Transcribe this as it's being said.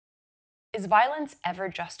Is violence ever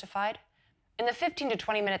justified? In the 15 to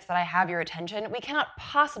 20 minutes that I have your attention, we cannot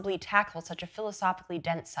possibly tackle such a philosophically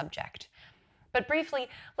dense subject. But briefly,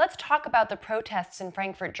 let's talk about the protests in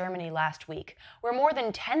Frankfurt, Germany last week, where more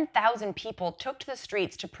than 10,000 people took to the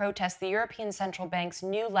streets to protest the European Central Bank's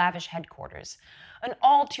new lavish headquarters, an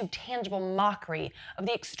all too tangible mockery of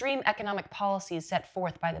the extreme economic policies set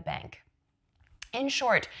forth by the bank. In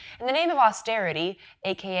short, in the name of austerity,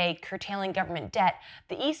 aka curtailing government debt,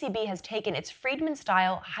 the ECB has taken its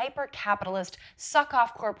Friedman-style, hyper-capitalist,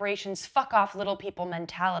 suck-off corporations, fuck-off little people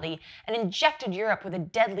mentality and injected Europe with a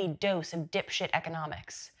deadly dose of dipshit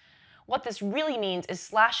economics. What this really means is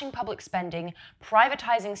slashing public spending,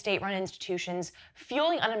 privatizing state-run institutions,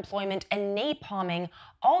 fueling unemployment, and napalming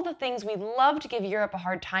all the things we love to give Europe a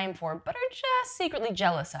hard time for, but are just secretly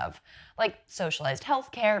jealous of, like socialized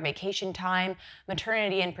healthcare, vacation time,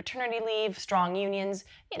 maternity and paternity leave, strong unions,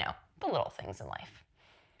 the little things in life.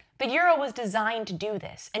 The euro was designed to do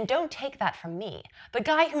this, and don't take that from me. The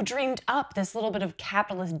guy who dreamed up this little bit of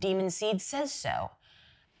capitalist demon seed says so.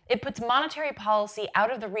 It puts monetary policy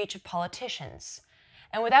out of the reach of politicians.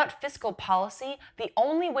 And without fiscal policy, the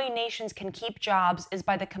only way nations can keep jobs is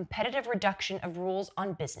by the competitive reduction of rules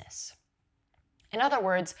on business. In other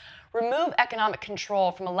words, remove economic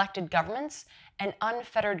control from elected governments, and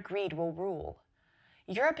unfettered greed will rule.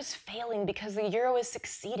 Europe is failing because the euro is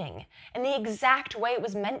succeeding in the exact way it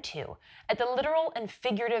was meant to, at the literal and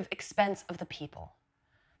figurative expense of the people.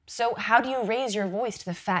 So how do you raise your voice to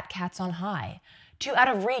the fat cats on high? Too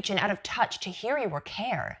out of reach and out of touch to hear you or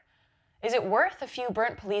care? Is it worth a few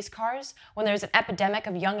burnt police cars when there's an epidemic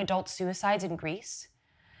of young adult suicides in Greece?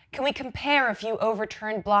 Can we compare a few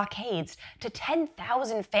overturned blockades to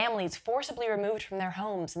 10,000 families forcibly removed from their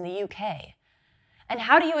homes in the UK? And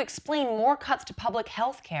how do you explain more cuts to public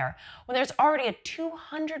health care when there's already a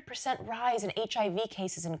 200% rise in HIV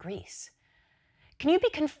cases in Greece? Can you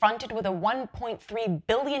be confronted with a $1.3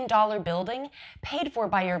 billion building paid for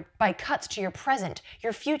by cuts to your present,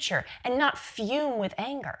 your future, and not fume with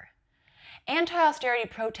anger? Anti-austerity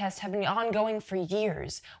protests have been ongoing for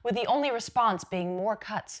years, with the only response being more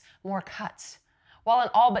cuts, while an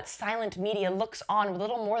all but silent media looks on with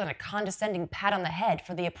little more than a condescending pat on the head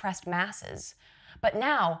for the oppressed masses. But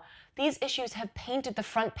now, these issues have painted the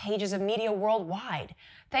front pages of media worldwide,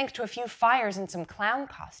 thanks to a few fires and some clown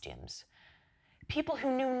costumes. People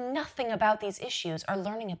who knew nothing about these issues are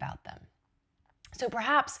learning about them. So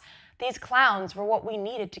perhaps these clowns were what we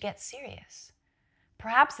needed to get serious.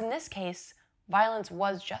 Perhaps in this case, violence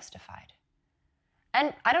was justified.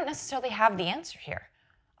 And I don't necessarily have the answer here.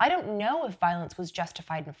 I don't know if violence was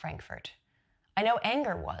justified in Frankfurt. I know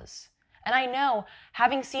anger was. And I know,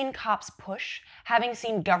 having seen cops push, having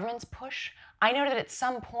seen governments push, I know that at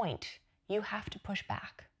some point, you have to push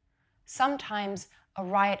back. Sometimes a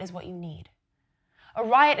riot is what you need. A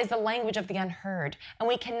riot is the language of the unheard, and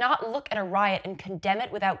we cannot look at a riot and condemn it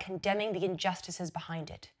without condemning the injustices behind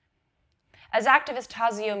it. As activist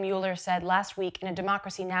Tazio Mueller said last week in a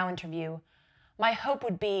Democracy Now! Interview, my hope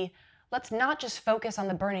would be, let's not just focus on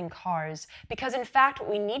the burning cars, because in fact what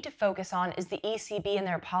we need to focus on is the ECB and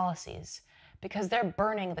their policies, because they're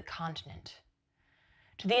burning the continent.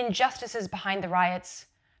 To the injustices behind the riots,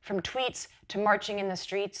 from tweets to marching in the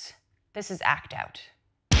streets, this is ACT OUT.